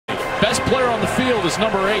Best player on the field is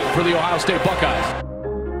number 8 for the Ohio State Buckeyes.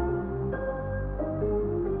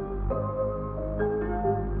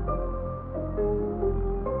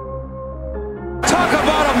 Talk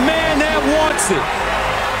about a man that wants it.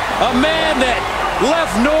 A man that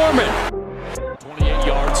left Norman. 28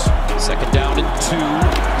 yards. Second down and 2.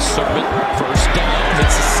 Sermon, first down.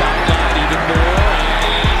 Hits the sideline even more.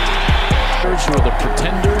 Who are the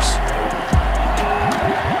pretenders.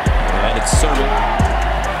 And it's Sermon.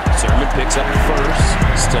 Sermon picks up first.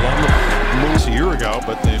 Still on the move. A year ago,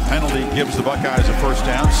 but the penalty gives the Buckeyes a first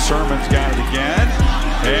down. Sermon's got it again.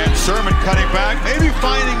 And Sermon cutting back, maybe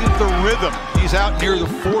finding the rhythm. He's out near the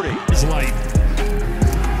 40. It's light.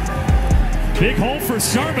 Big hole for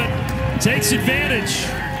Sermon. Takes advantage.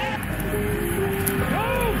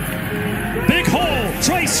 Big hole.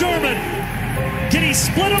 Trey Sermon. Can he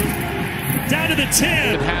split him? Down to the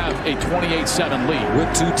 10. And have a 28-7 lead.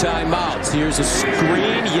 With 2 timeouts. Here's a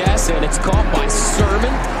screen. Yes, and it's caught by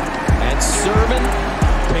Sermon. And Sermon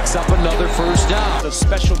picks up another first down. The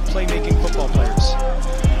special playmaking football players.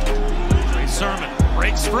 Trey Sermon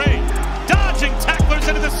breaks free. Dodging tacklers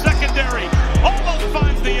into the secondary. Almost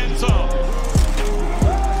finds the end zone.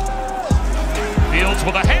 Fields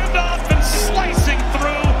with a handoff and slicing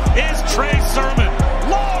through is Trey Sermon.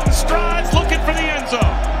 Long strides looking for the end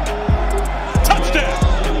zone. Touchdown.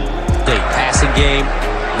 The passing game,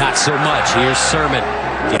 not so much. Here's Sermon.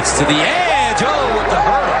 Gets to the edge. Oh, with the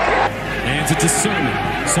hurdle. Hands it to Sermon.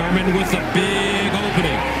 Sermon with a big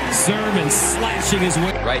opening. Sermon slashing his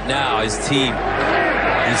way. Right now, his team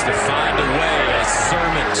needs to find a way as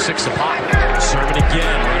Sermon 6 apart. Sermon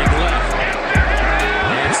again, running left.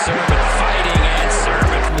 And Sermon fighting, and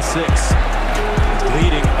Sermon from the 6.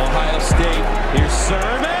 Leading Ohio State. Here's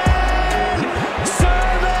Sermon.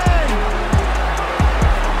 Sermon!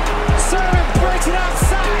 Sermon breaks it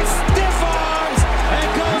outside, stiff arms, and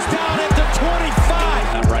goes down at the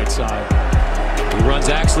 25. That right side. He runs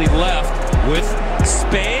actually left with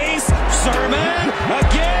space. Sermon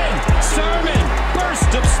again. Sermon,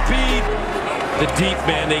 burst of speed. The deep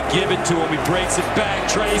man, they give it to him. He breaks it back.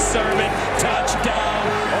 Trey Sermon, touchdown,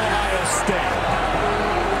 Ohio State.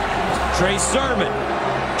 Trey Sermon.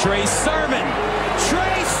 Trey Sermon.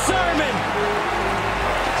 Trey Sermon.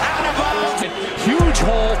 Out of bounds. Huge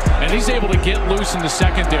hole, and he's able to get loose in the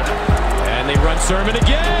secondary. And they run Sermon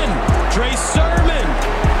again. Trey Sermon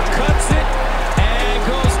cuts it and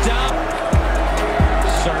goes down.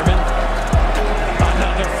 Sermon.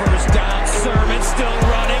 Another first down. Sermon still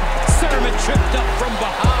running. Sermon tripped up from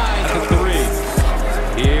behind. The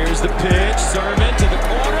 3. Here's the pitch. Sermon to the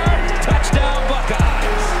corner. Touchdown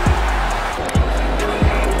Buckeyes.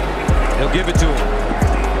 He'll give it to him.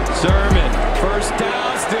 Sermon. First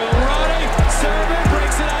down. Still running. Sermon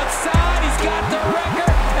breaks it outside. He's got the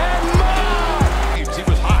record and more. He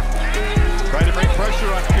was hot. Trying to bring pressure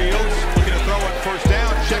on Fields. Looking to throw on first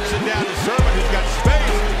down. Checks it down to Sermon, who's got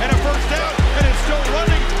space. And a first down. And it's still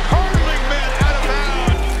running. Hurdling man out of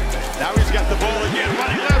bounds. Now he's got the ball again.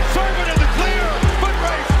 Running left. Sermon in the clear. Foot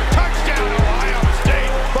race. Touchdown Ohio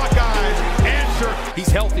State. Buckeyes answer.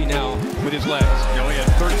 He's healthy now with his legs. He only had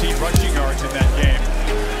 13 rushing yards in that game.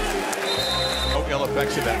 No ill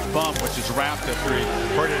effects of that thumb, which is wrapped after he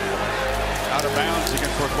hurt it out of bounds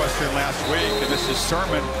against Northwestern last week. And this is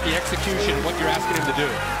Sermon. The execution, what you're asking him to do.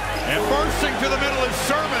 And bursting to the middle is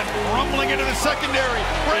Sermon, rumbling into the secondary,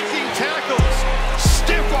 breaking tackles,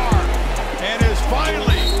 stiff arm, and is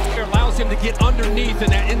finally Allows him to get underneath in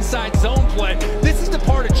that inside zone play. This is the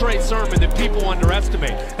part of Trey Sermon that people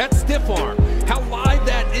underestimate. That stiff arm, how live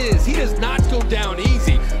that is. He does not go down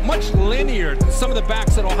easy. Much linear than some of the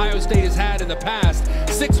backs that Ohio State has had in the past.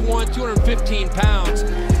 6'1", 215 pounds.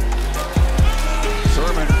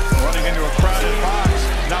 Sermon running into a crowded box.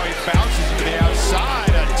 Now he bounces to the outside.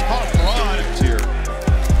 A tough run here.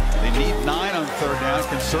 They need 9 on third down.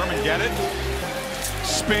 Can Sermon get it?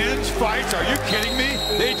 Spins, fights. Are you kidding me?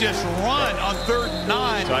 They just run on third and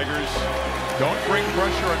 9. Tigers don't bring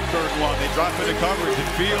pressure on third and 1. They drop into coverage. And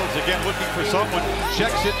Fields again looking for someone.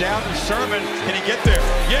 Checks it down to Sermon. Can he get there?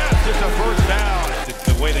 Yes, it's a first down.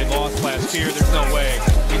 The way they lost last year, there's no way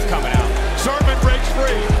he's coming out. Sermon breaks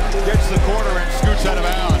free. Gets the corner and scoots out of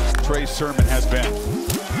bounds. Trey Sermon has been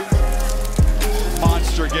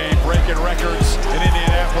monster game, breaking records in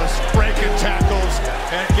Indianapolis, breaking tackles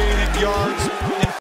and gaining yards.